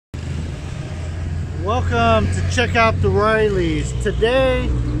Welcome to Checkouttherileys. Today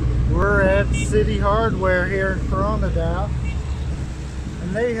we're at Citi Hardware here in Koronadal,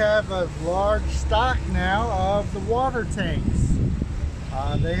 and they have a large stock now of the water tanks.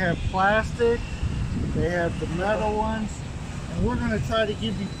 They have plastic, they have the metal ones, and we're going to try to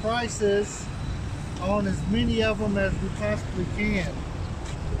give you prices on as many of them as we possibly can.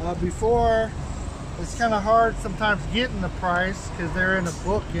 Before, it's kind of hard sometimes getting the price because they're in a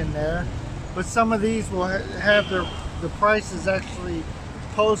book in there, but some of these will have the prices actually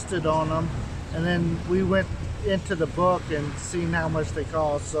posted on them, and then we went into the book and seen how much they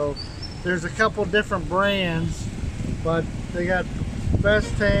cost. So there's a couple different brands, but they got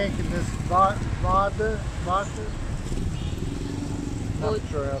Best Tank and this vodka. Not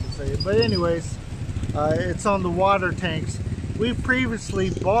sure how to say it, but anyways, it's on the water tanks. We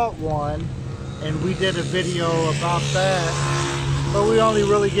previously bought one and we did a video about that, but we only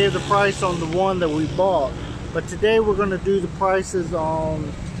really gave the price on the one that we bought. But today we're going to do the prices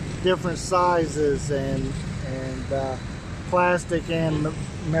on different sizes and plastic and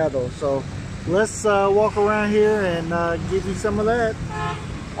metal. So let's walk around here and give you some of that.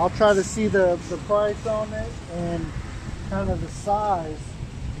 I'll try to see the price on it and kind of the size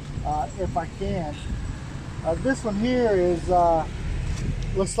if I can. This one here is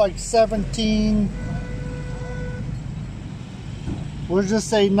looks like 17. We'll just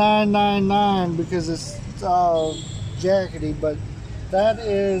say $9.99 because it's jackety, but that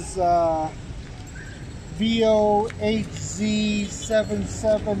is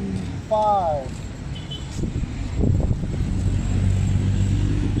VOHZ775.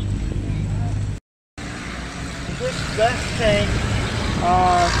 This Best Tank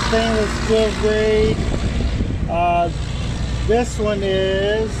stainless steel grade. This one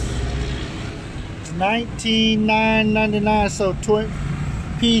is $19,999, so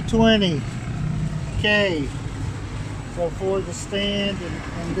P20K. So for the stand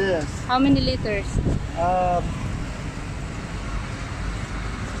and this. How many liters?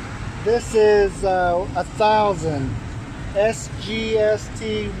 This is 1,000.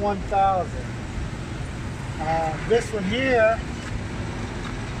 SGST 1000. This one here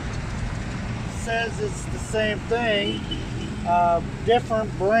says it's the same thing,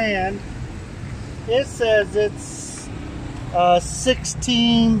 different brand. It says it's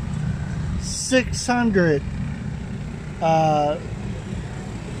 16,600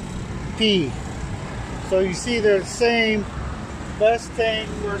 P. So you see they're the same. Best Tank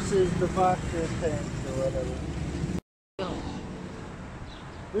versus the vodka tank or whatever.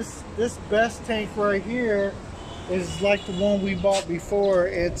 This Best Tank right here is like the one we bought before.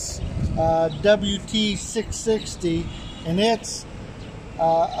 It's WT660, and it's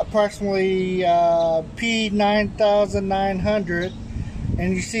approximately P9900.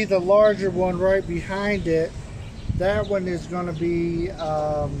 And you see the larger one right behind it. That one is going to be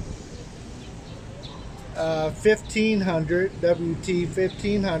 1500, WT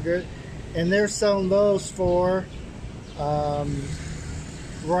 1500, and they're selling those for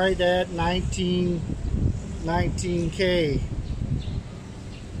right at 19K.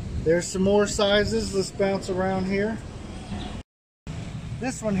 There's some more sizes. Let's bounce around here.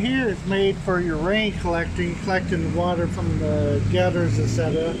 This one here is made for your rain collecting the water from the gutters,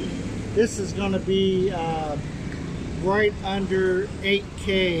 etc. This is going to be right under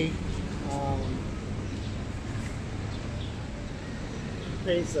 8K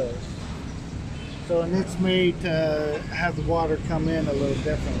pesos. So, and it's made to have the water come in a little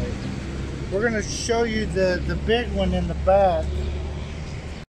differently. We're going to show you the big one in the back.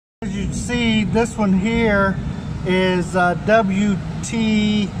 As you see, this one here is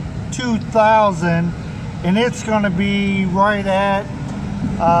WT 2000, and it's going to be right at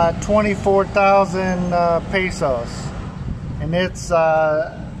 24,000 pesos, and it's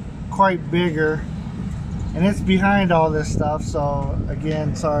quite bigger, and it's behind all this stuff. So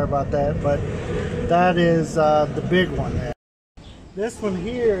again, sorry about that, but that is the big one there. This one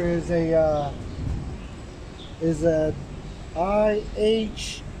here is a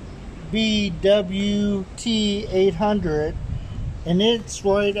IHBWT 800, and it's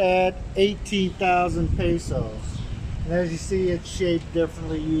right at 18,000 pesos. And as you see, it's shaped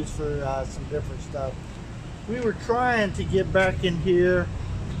differently, used for some different stuff. We were trying to get back in here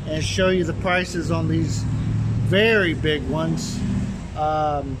and show you the prices on these very big ones.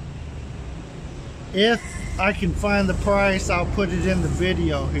 If I can find the price, I'll put it in the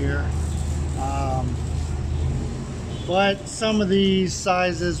video here. But some of these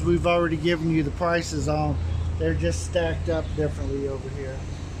sizes we've already given you the prices on. They're just stacked up differently over here.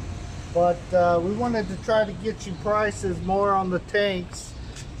 But we wanted to try to get you prices more on the tanks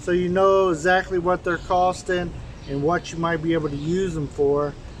so you know exactly what they're costing and what you might be able to use them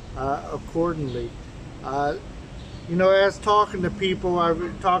for accordingly. You know, as talking to people,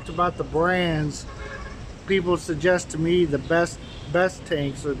 I've talked about the brands. People suggest to me the best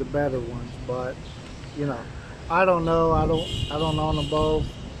tanks are the better ones, but you know, I don't know. I don't own them both.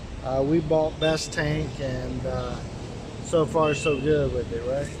 We bought Best Tank, and so far so good with it,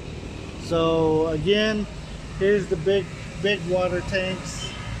 right? So again, here's the big water tanks.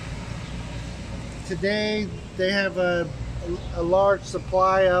 Today they have a large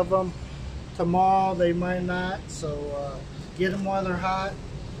supply of them. Tomorrow they might not, so get them while they're hot.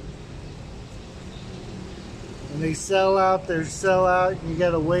 When they sell out, they sell out. You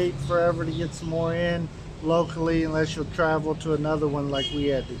gotta wait forever to get some more in locally, unless you'll travel to another one like we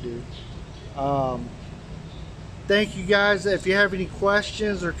had to do. Thank you guys. If you have any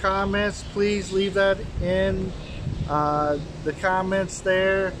questions or comments, please leave that in the comments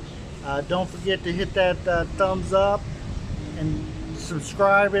there. Don't forget to hit that thumbs up and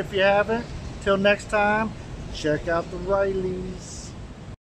subscribe if you haven't. Till next time, check out the Rileys.